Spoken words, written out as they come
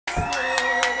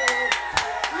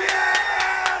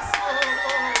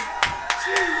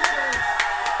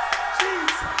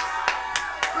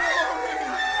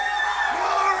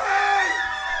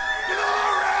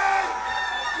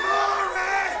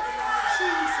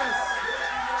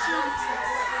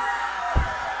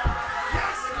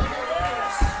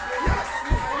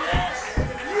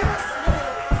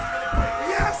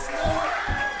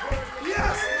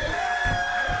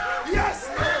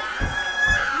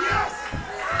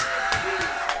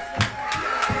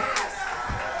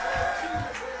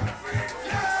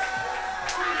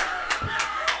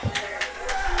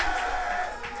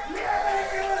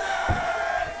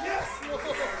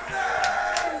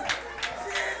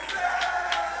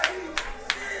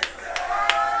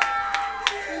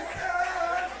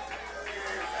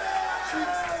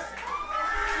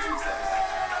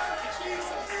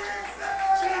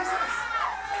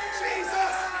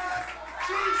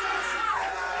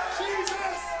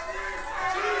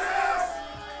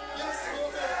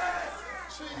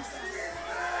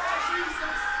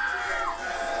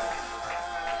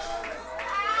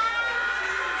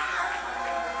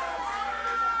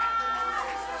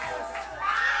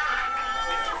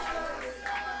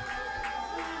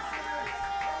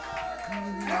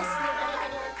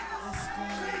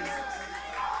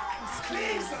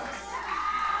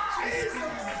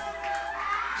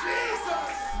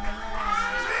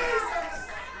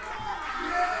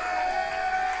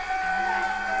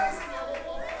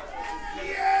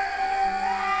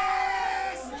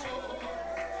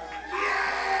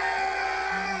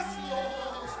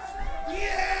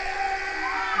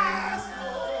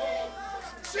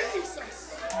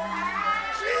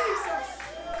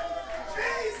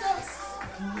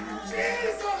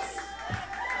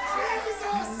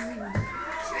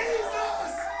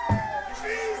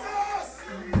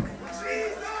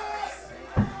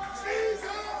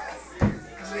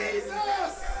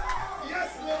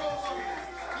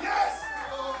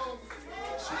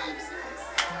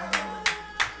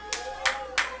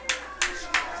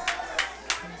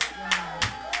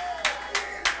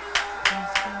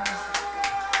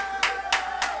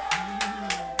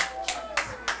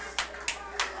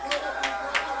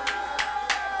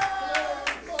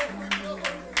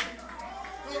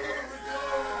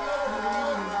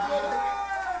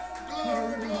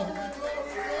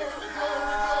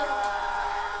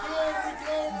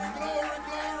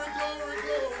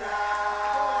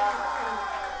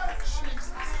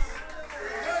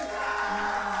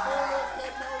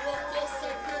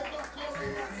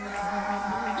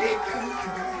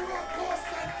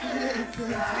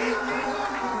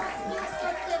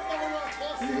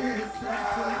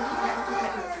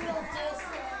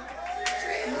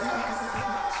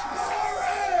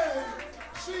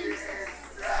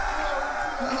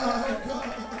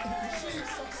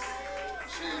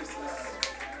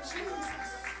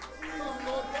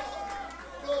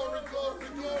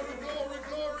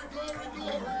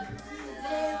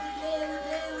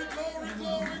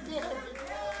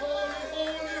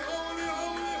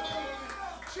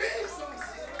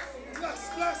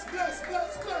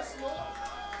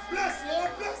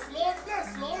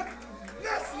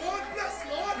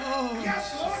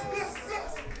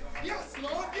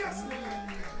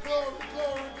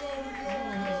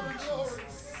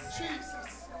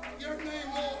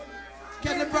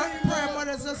Can the prayer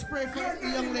mothers just pray for the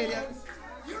young lady?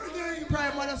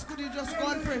 Prayer mothers, could you just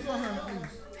go and pray for her,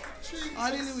 please?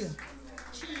 Hallelujah.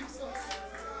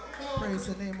 Praise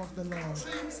the name of the Lord.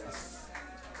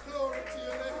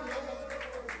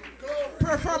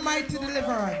 Pray for mighty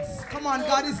deliverance. Come on,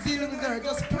 God is dealing with her.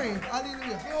 Just pray.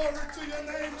 Hallelujah.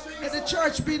 Let the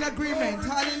church be in agreement.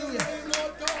 Hallelujah.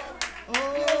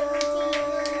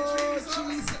 Oh,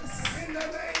 Jesus.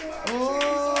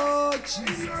 Oh,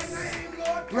 Jesus.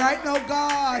 Right now,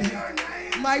 God,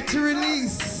 mighty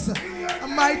release. A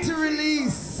mighty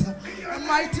release. A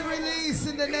mighty release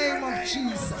in the name of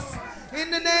Jesus. In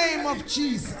the name of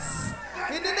Jesus.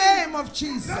 In the name of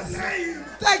Jesus.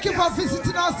 Thank you for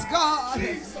visiting us, God.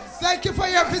 Thank you for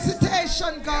your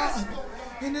visitation, God.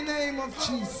 In the name of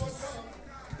Jesus.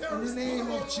 In the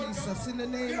name of Jesus. In the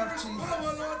name of Jesus.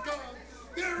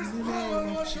 In the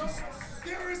name of Jesus.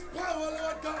 There is power,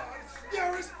 Lord God.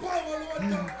 There is power, Lord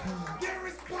God. There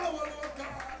is power, Lord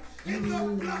God. In the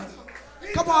blood.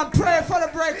 Come on, pray for the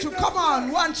breakthrough. Come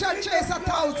on. One shall chase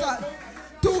 1,000.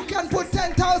 Two can put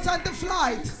 10,000 to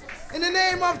flight. In the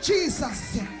name of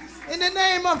Jesus. In the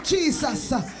name of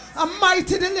Jesus. A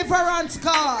mighty deliverance,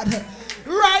 God.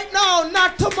 Right now,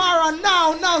 not tomorrow.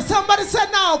 Now. Somebody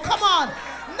said now. Come on.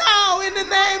 Now, in the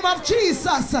name of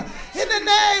Jesus. In the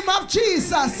name of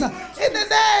Jesus. In the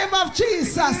name of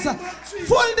Jesus.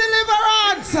 Full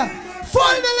deliverance.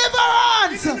 Full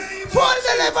deliverance. Full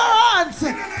deliverance.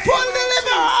 Full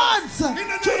deliverance.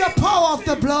 Through the power of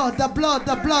the blood. The blood.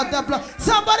 The blood. The blood.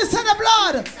 Somebody say the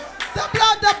blood. The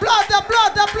blood, the blood, the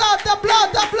blood, the blood, the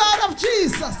blood, the blood of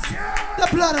Jesus. The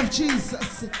blood of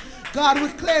Jesus. God, we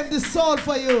claim this soul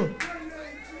for you.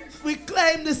 We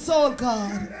claim this soul,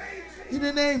 God. In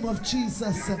the name of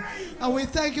Jesus. And we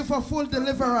thank you for full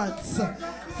deliverance.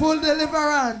 Full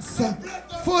deliverance.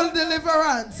 Full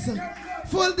deliverance.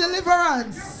 Full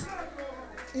deliverance.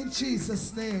 In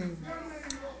Jesus' name.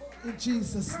 In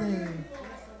Jesus' name.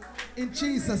 In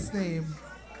Jesus' name.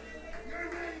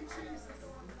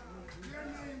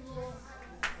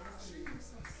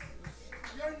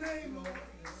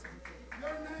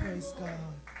 Praise God.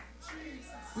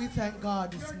 We thank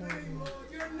God this morning.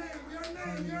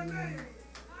 Hallelujah.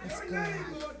 Yes, God.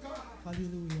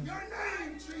 Hallelujah.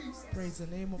 Praise the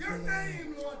name of the Lord.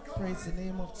 Praise the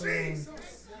name of the Lord.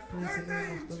 Praise the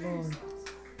name of the Lord.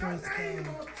 Praise God.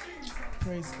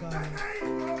 Praise God.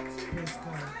 Praise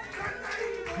God.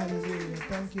 Hallelujah.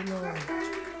 Thank you, Lord.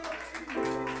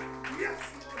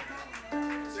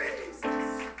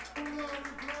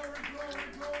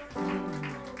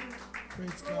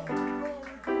 Praise God.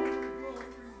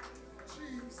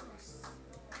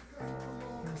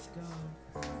 Praise God.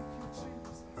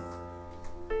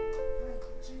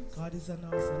 God is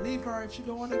announcing. Leave her if you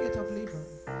don't want to get up, leave her.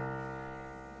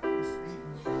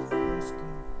 Praise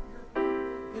God.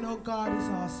 You know, God is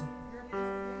awesome.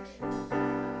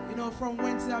 You know, from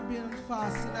Wednesday I've been on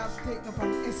fasting. I've taken up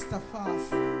an Esther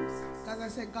fast. Because I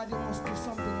said, God, you must do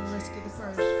something and rescue the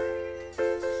parish.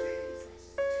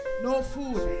 No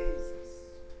food.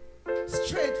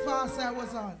 Straight fast I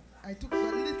was on. I took a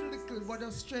little, but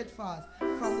a straight fast.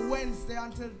 From Wednesday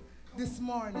until this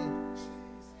morning.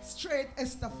 Straight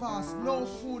Esther fast. No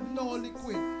food, no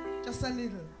liquid. Just a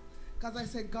little. Because I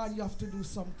said, God, you have to do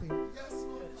something.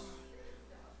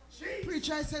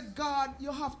 Preacher, I said, God,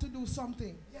 you have to do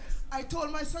something. I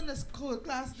told my Sunday school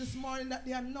class this morning that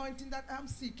the anointing that I'm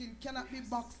seeking cannot be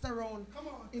boxed around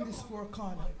in this four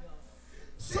corner.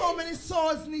 So many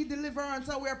souls need deliverance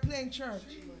and we're playing church.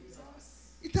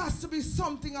 It has to be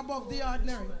something above the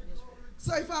ordinary.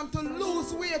 So if I'm to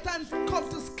lose weight and come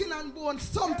to skin and bone,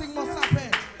 something must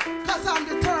happen. Because I'm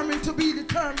determined to be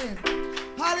determined.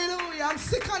 Hallelujah. I'm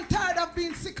sick and tired of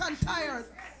being sick and tired.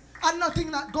 And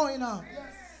nothing not going on.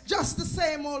 Just the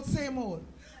same old, same old.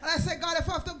 And I said, God, if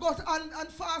I have to go and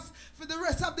fast for the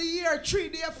rest of the year, 3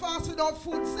 days fast without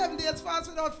food, 7 days fast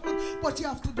without food, but you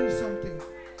have to do something.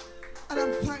 And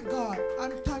I'm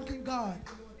thanking God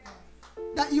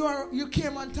that you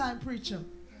came on time, preacher.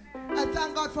 I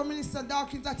thank God for Minister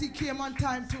Dawkins that he came on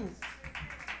time too.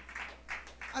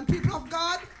 And people of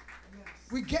God,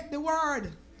 we get the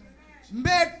word.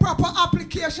 Make proper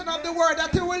application of the word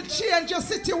that it will change your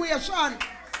situation.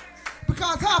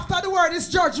 Because after the word is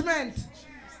judgment.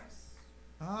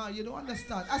 Ah, you don't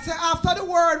understand. I say after the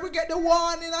word, we get the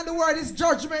warning and the word is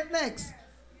judgment next.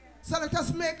 So let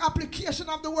us make application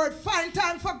of the word. Find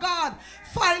time for God.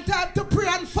 Find time to pray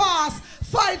and fast.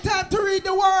 Find time to read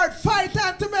the word. Find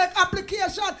time to make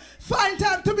application. Find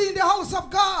time to be in the house of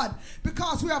God.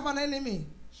 Because we have an enemy.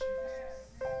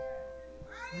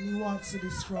 And he wants to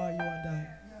destroy you and I.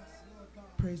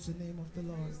 Praise the name of the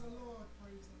Lord.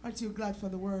 Aren't you glad for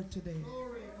the word today?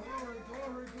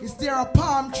 Is there a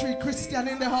palm tree Christian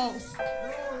in the house?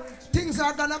 Things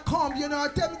are gonna come, you know.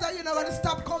 Tell me that you're not gonna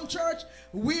stop come church.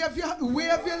 Wave your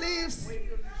leaves.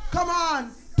 Come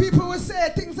on. People will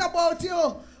say things about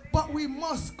you, but we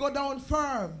must go down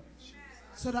firm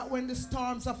so that when the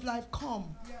storms of life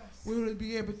come, we will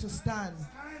be able to stand.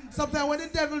 Sometimes when the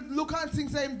devil look and think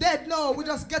say I'm dead, no, we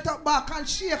just get up back and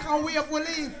shake and wave, we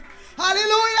leave.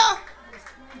 Hallelujah.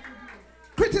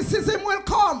 Criticism will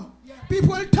come. People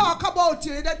will talk about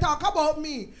you. They talk about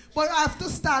me. But I have to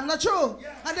stand, not true?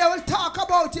 And they will talk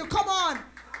about you. Come on.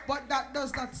 But that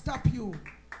does not stop you.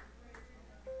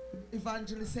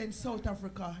 Evangelist in South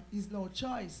Africa is no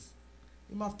choice.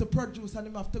 He have to produce and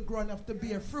he have to grow and have to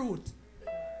bear fruit.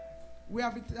 We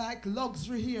have it like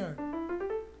luxury here.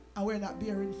 And we're not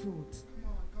bearing fruit.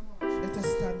 Let us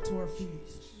stand to our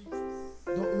feet.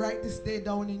 Don't write this day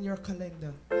down in your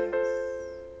calendar.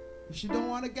 If she don't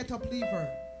want to get up, leave her.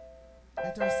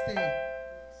 Let her stay.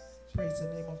 Praise the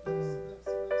name of the Lord.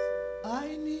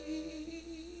 I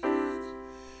need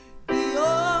the oil.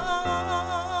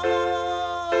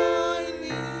 I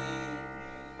need.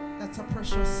 That's a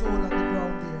precious soul on the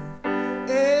ground there.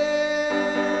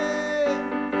 Hey.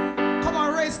 Come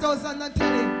on, raise those hands and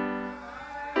tell him.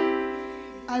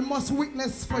 I must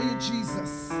witness for you,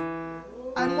 Jesus.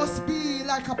 I must be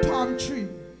like a palm tree.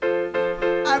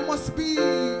 I must be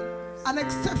an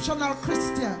exceptional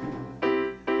Christian.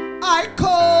 I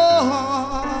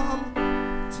come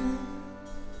to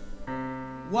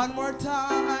one more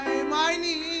time. I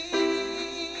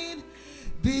need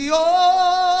thee. Oh,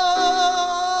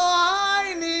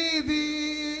 I need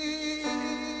thee.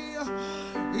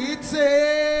 It's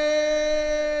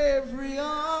every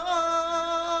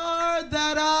hour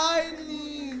that I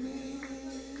need thee.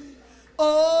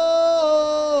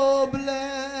 Oh,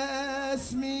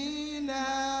 bless me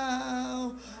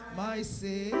now, my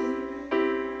Savior.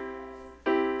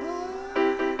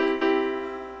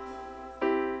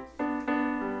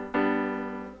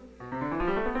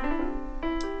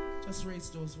 Just raise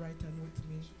those right hand with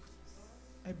me.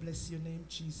 I bless your name,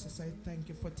 Jesus. I thank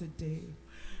you for today.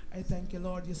 I thank you,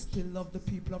 Lord, you still love the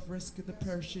people of Rescue the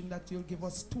Perishing, that you'll give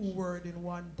us 2 words in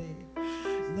one day.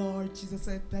 Lord Jesus,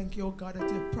 I thank you, oh God, that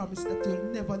you promised that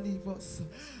you'll never leave us.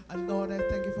 And Lord, I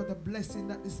thank you for the blessing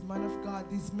that this man of God,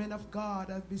 these men of God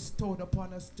have bestowed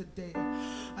upon us today.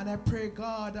 And I pray,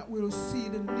 God, that we'll see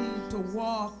the need to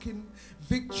walk in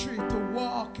victory, to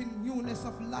walk in newness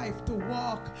of life, to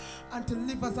walk and to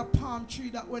live as a palm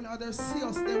tree, that when others see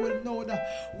us, they will know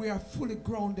that we are fully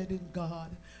grounded in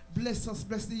God. Bless us,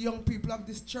 bless the young people of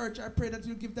this church. I pray that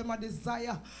you give them a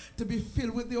desire to be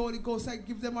filled with the Holy Ghost. I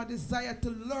give them a desire to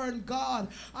learn God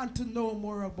and to know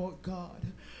more about God.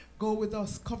 Go with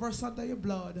us, cover us under your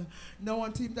blood. Now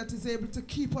unto him that is able to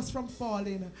keep us from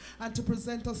falling and to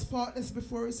present us faultless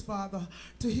before his Father.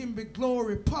 To him be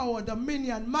glory, power,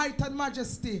 dominion, might and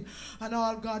majesty. And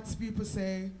all God's people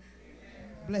say, amen.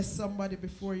 Bless somebody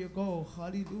before you go.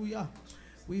 Hallelujah.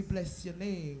 We bless your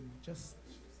name. Just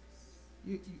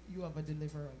you have a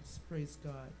deliverance. Praise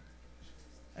God.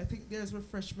 I think there's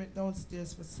refreshment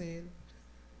downstairs for sale.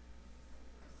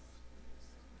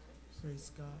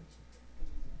 Praise God.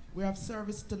 We have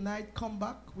service tonight. Come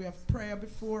back. We have prayer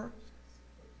before.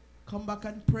 Come back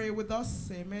and pray with us.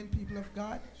 Amen, people of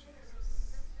God.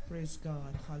 Praise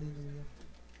God. Hallelujah.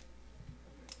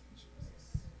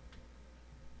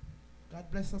 God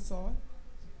bless us all.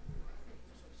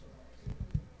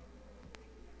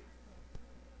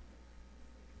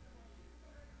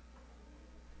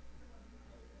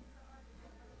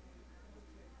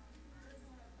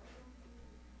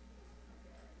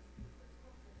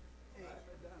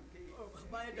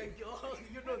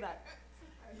 You know that.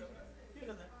 You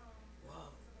know that. Wow,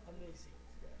 amazing.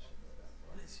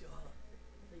 Bless your heart.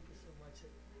 Thank you so much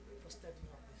for stepping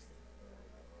up this thing.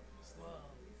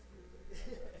 Wow.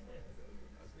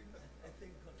 I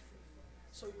thank God for you.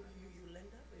 So you learned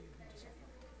that or you've been to South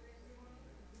Africa?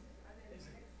 Is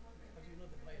it? But you know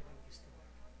the violin is still.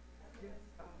 Yes,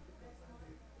 because I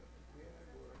live where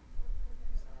I work.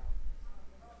 Oh,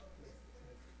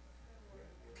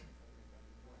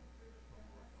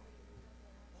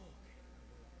 okay.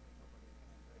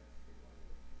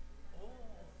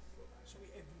 Oh, so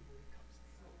everybody comes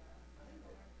there.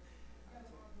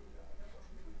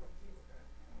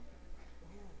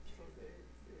 So they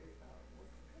was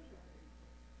telling me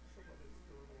some of the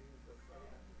stories of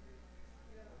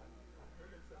I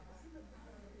heard them say, Wow.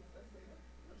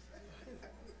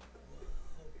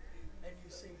 And you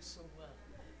sing so well.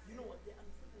 You know what? The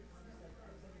unfortunate thing is that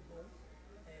I'm going to go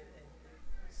and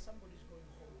somebody's going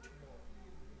home tomorrow.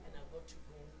 And I've got to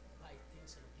go buy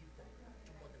things and give them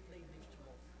tomorrow. The plane leaves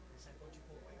tomorrow. So I've got to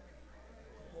go quickly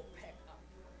to go pack up.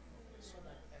 So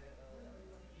that,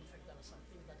 in fact, there are some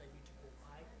things that I need to go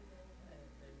buy and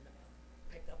then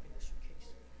pack up in the